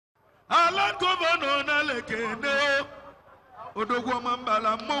Alan governor na lekene. Odogwa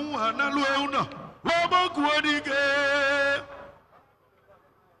mambala mwa na lueuna. Wabokuodige.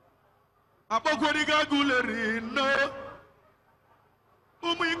 Abokuodiga guleri no.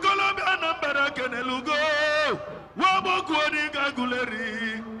 Umikolobe Anambra kenelugo. Wabokuodiga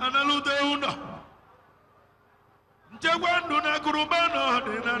guleri analudeuna. Njegwandu na kurubano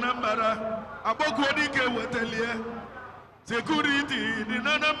di Anambra. Abokuodike wetelie. Security di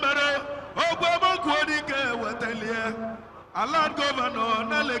Anambra. Ogwabokuodike wetelie. Alan governor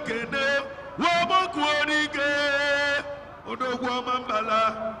na lekene. Wabokuodike. Odogwa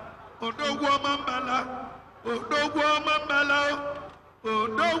mambala. Odogwa mambala. Odogwa mambala.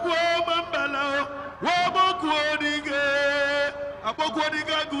 Odogwa mambala. Wabokuodige.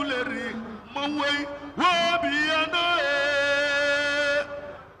 Abokuodiga guleri. Monway. Wabiano.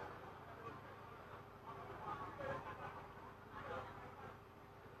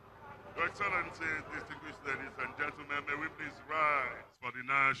 Your Excellency, distinguished ladies and gentlemen, may we please rise for the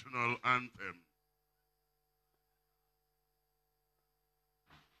national anthem.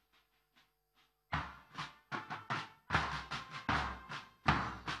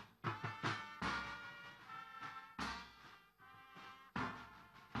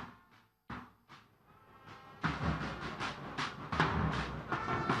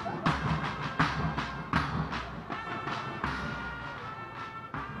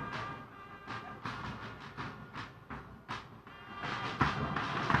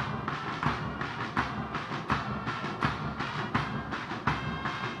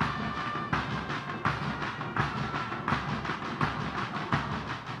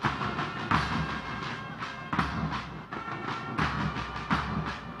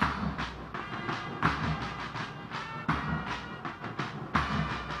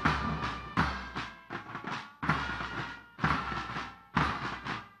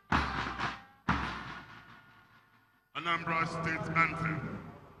 Anambra State Anthem.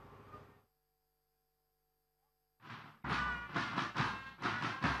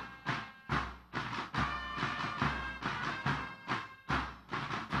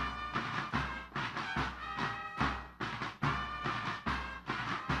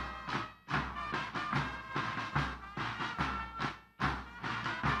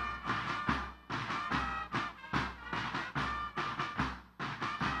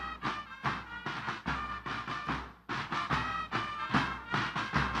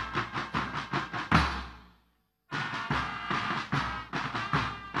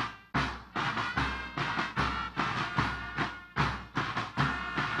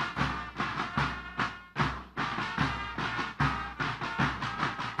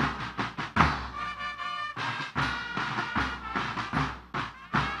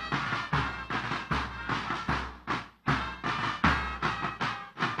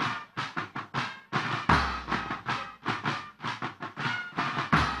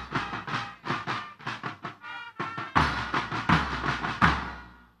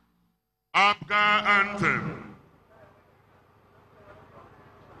 Abga Anthem.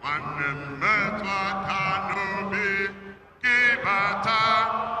 Wanemetwa kanubi kibata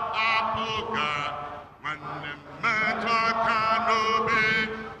apuga. Wanemetwa kanubi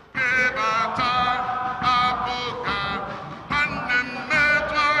kibata apuga.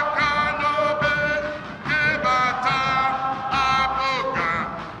 Wanemetwa kanubi kibata apuga.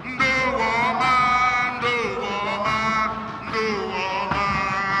 Nduwoma, nduwoma, nduwoma.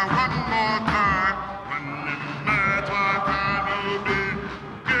 One more time. Wanemetwa kanubi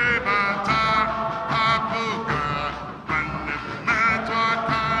kibata apuga. Wanemetwa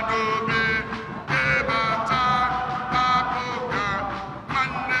kanubi kibata apuga.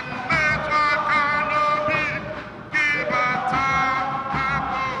 Wanemetwa kanubi kibata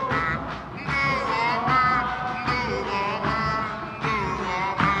apuga. Nduwoma, nduwoma,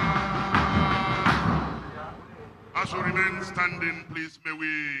 nduwoma. As we remain standing, please may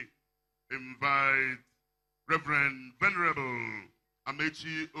we invite Reverend Venerable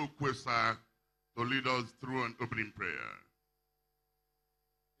Amechi Okwesa to lead us through an opening prayer.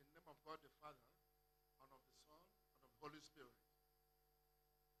 In the name of God the Father, and of the Son, and of the Holy Spirit.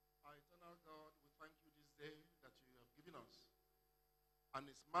 Our eternal God, we thank you this day that you have given us, and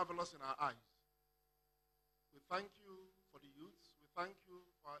it's marvelous in our eyes. We thank you for the youths. We thank you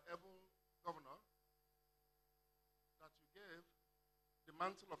for our able governor that you gave the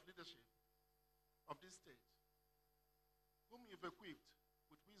mantle of leadership of this state, whom you've equipped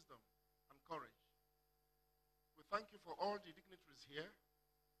with wisdom and courage. We thank you for all the dignitaries here,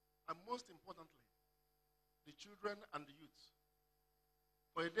 and most importantly, the children and the youth.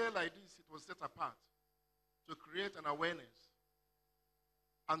 For a day like this, it was set apart to create an awareness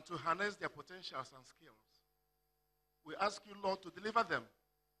and to harness their potentials and skills. We ask you, Lord, to deliver them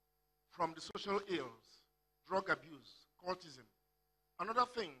from the social ills, drug abuse, cultism, and other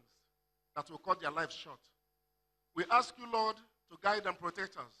things that will cut their lives short. We ask you, Lord, to guide and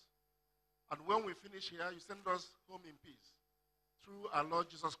protect us. And when we finish here, you send us home in peace. Through our Lord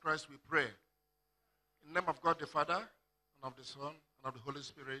Jesus Christ, we pray. In the name of God the Father, and of the Son, and of the Holy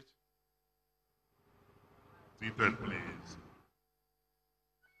Spirit. Seated, please.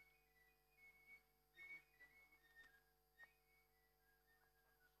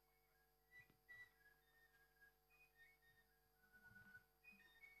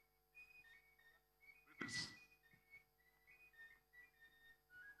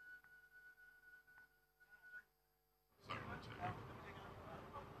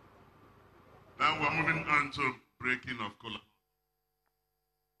 Now we're moving on to breaking of cola.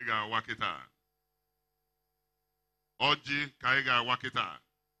 Kaiga wakita. Oji kaiga wakita.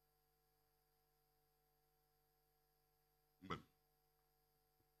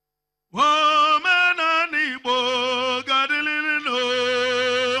 Woman and Igbo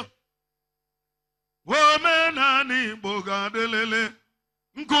gadilino. Woman and Igbo gadilele.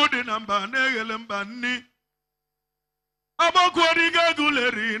 Nkudi namba negele mbani. Abokwadiga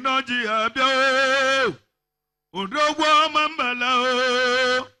guleri noji abia. Odogwa mambala.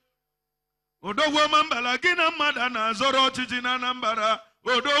 Odogwa mambala gina madana zoro chichi na Anambra.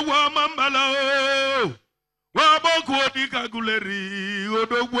 Odogwa mambala. Wabokwadiga guleri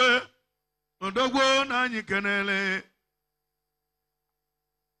odogwe. Odogwo na anyị kenele.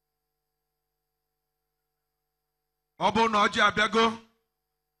 Ọ bụ na ọjị abịago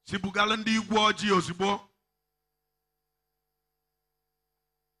si bugala ndị igwe ọjị ozugbo.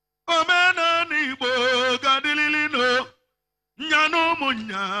 Omenala Igbo gadilili no nya na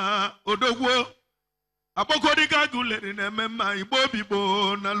ụmụnya odogwo akpọkọdịka guleri na-eme mma Igbo bigbo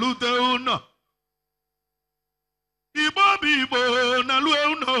na lute ụnọ. Igbo bigbo na lue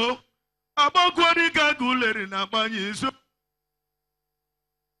ụnọ. Abọkwadiga guleri na agbanye isu.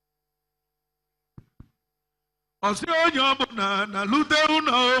 Ọsị onye ọbụla na lute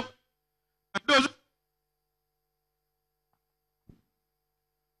ụnọ.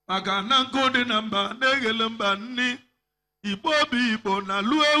 Maka na nkụ dị na mba na-eghele mba nni. Igbo bụ Igbo na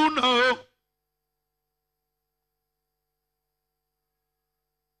lue ụnọ.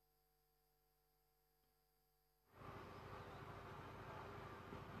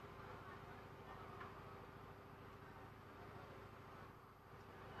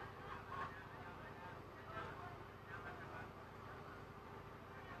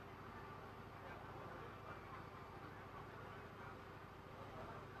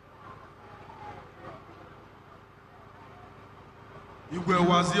 Igwe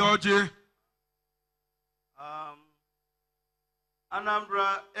wazi ọjị. Anambra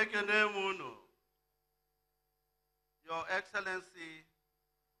ekene unu. Your Excellency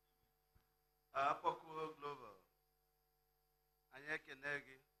Apoko Global. Anyị ekene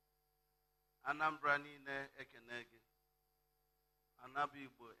gị. Anambra niile ekene gị. Anaba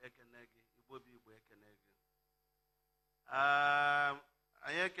Igbo ekene gị. Igbo bụ Igbo ekene gị.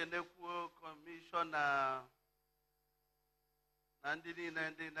 Anyị ekenekwuo Kọmishọna na ndị niile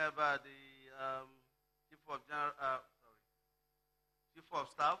ndị n'ebe a dị Chief of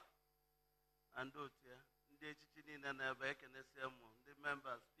Staff na ndị otu ya, ndị echichi niile n'ebe ekenesie m, ndị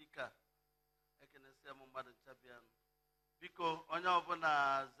memba spika ekenesie m mmadụ nchabianụ. Biko onye ọbụla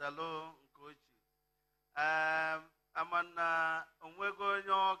zelo nke ochi. Ama na onwego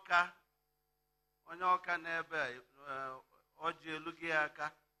onye ọka n'ebe ọ ji elu gị aka.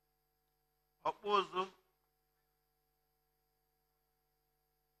 Ọkpụ ụzụ.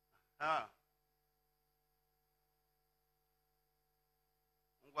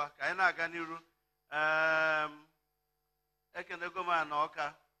 Ngwa ka anyị na-aga n'iru. Ekenego m na Ọka.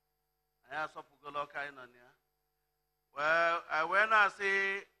 Anyị asọpụgola Ọka anyị nọ na ya. Wee na-asị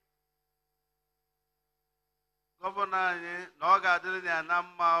gọvanọ anyị na ọ ga-adịrị ya na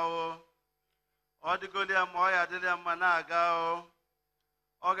mma o. Ọ dịgoli ya ma ọ ya adịrị ya mma na-aga o.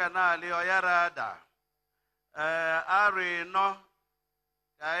 Ọ ga na-alị ọ yara ada. Arị nọ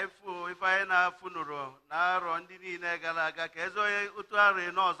ka ife anyị na-afụnụrụ na arọ ndị niile gara aga ka ezi onye otu arị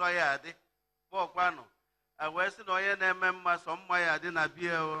n'ọzọ ya adị bọkwanụ. Wee sị na onye na-eme mma sọ mma ya adị na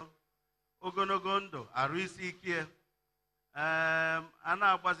bie ogologo ndụ arụ isi ike. A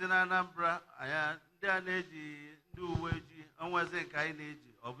na-agbazi na Anambra ndị a na-eji ndị uwe ojii onwezi nke anyị na-eji.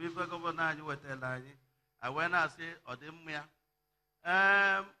 Ọ bụ ife gọvanọ anyị wetara anyị. Wee na-asị ọ dị mma ya.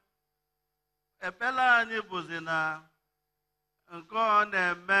 Ekpere anyị bụzi na nke ọ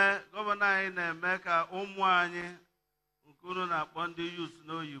na-eme gọvanọ anyị na-eme ka ụmụ anyị nke nke unu na-akpọ ndị youth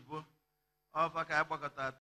n'oyibo ọfa ka anyị gbakọtara